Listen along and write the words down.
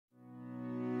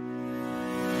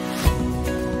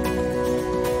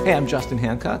Hey, I'm Justin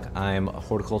Hancock. I'm a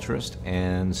horticulturist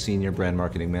and senior brand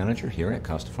marketing manager here at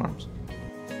Costa Farms.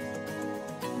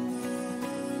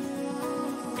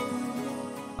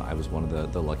 I was one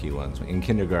of the lucky ones. In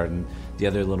kindergarten, the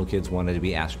other little kids wanted to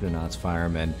be astronauts,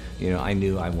 firemen. I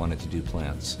knew I wanted to do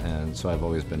plants, and so I've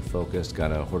always been focused.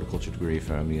 Got a horticulture degree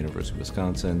from the University of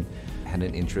Wisconsin. Had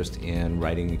an interest in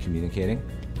writing and communicating,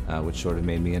 which sort of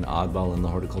made me an oddball in the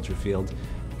horticulture field.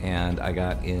 And I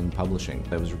got in publishing.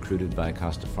 I was recruited by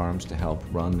Costa Farms to help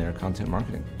run their content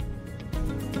marketing.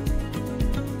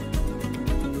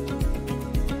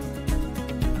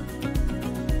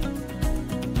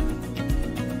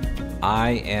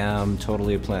 I am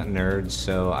totally a plant nerd,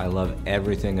 so I love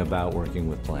everything about working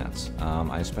with plants.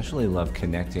 I especially love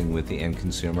connecting with the end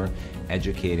consumer,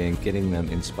 educating, getting them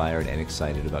inspired and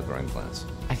excited about growing plants.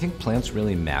 I think plants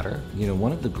really matter.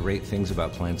 One of the great things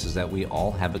about plants is that we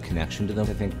all have a connection to them.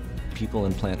 I think people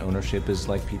in plant ownership is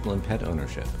like people in pet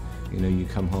ownership. You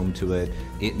come home to it,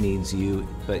 it needs you,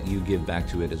 but you give back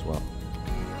to it as well.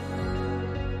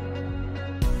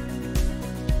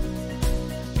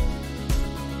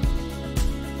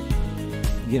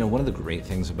 One of the great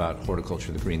things about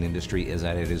horticulture, the green industry, is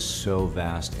that it is so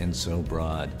vast and so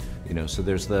broad. So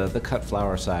there's the cut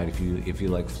flower side if you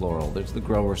like floral. There's the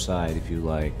grower side if you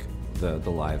like the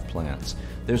live plants.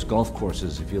 There's golf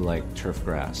courses if you like turf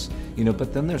grass.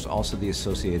 But then there's also the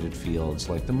associated fields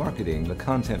like the marketing, the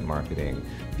content marketing,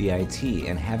 the IT,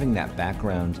 and having that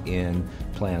background in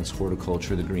plants,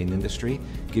 horticulture, the green industry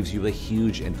gives you a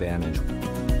huge advantage.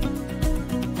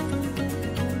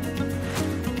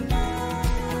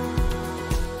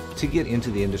 To get into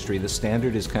the industry, the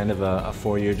standard is kind of a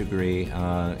four-year degree in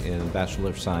a Bachelor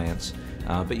of Science,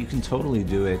 but you can totally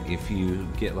do it if you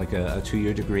get like a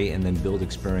two-year degree and then build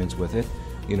experience with it.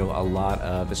 A lot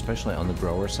of, especially on the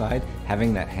grower side,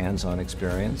 having that hands-on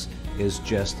experience is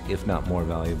just, if not more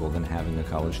valuable than having a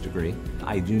college degree.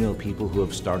 I do know people who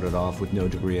have started off with no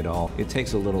degree at all. It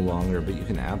takes a little longer, but you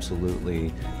can absolutely,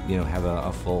 have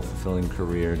a full, fulfilling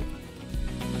career.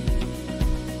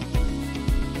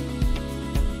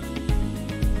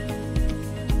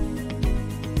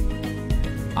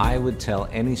 I would tell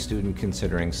any student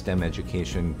considering STEM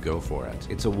education, go for it.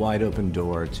 It's a wide open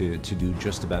door to do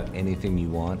just about anything you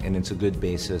want, and it's a good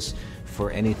basis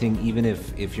for anything, even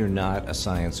if you're not a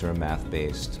science or a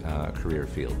math-based career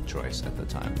field choice at the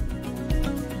time.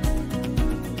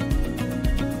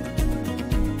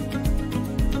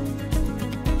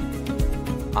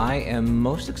 I am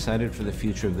most excited for the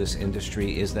future of this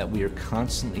industry is that we are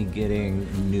constantly getting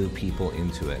new people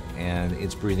into it, and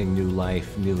it's breathing new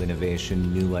life, new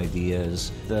innovation, new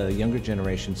ideas. The younger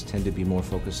generations tend to be more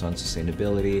focused on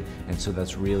sustainability, and so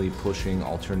that's really pushing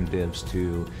alternatives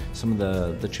to some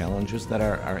of the challenges that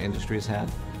our industry has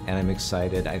had. And I'm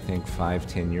excited. I think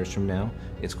 5-10 years from now,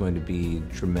 it's going to be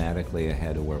dramatically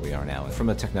ahead of where we are now. From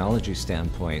a technology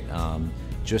standpoint,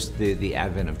 just the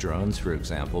advent of drones, for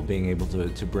example, being able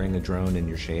to bring a drone in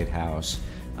your shade house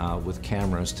with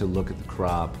cameras to look at the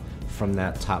crop from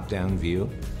that top-down view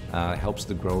helps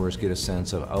the growers get a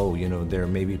sense of, there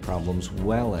may be problems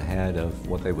well ahead of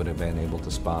what they would have been able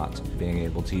to spot. Being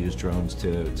able to use drones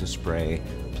to spray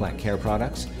plant care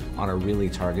products on a really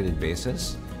targeted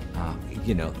basis,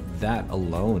 that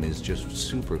alone is just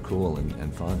super cool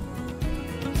and fun.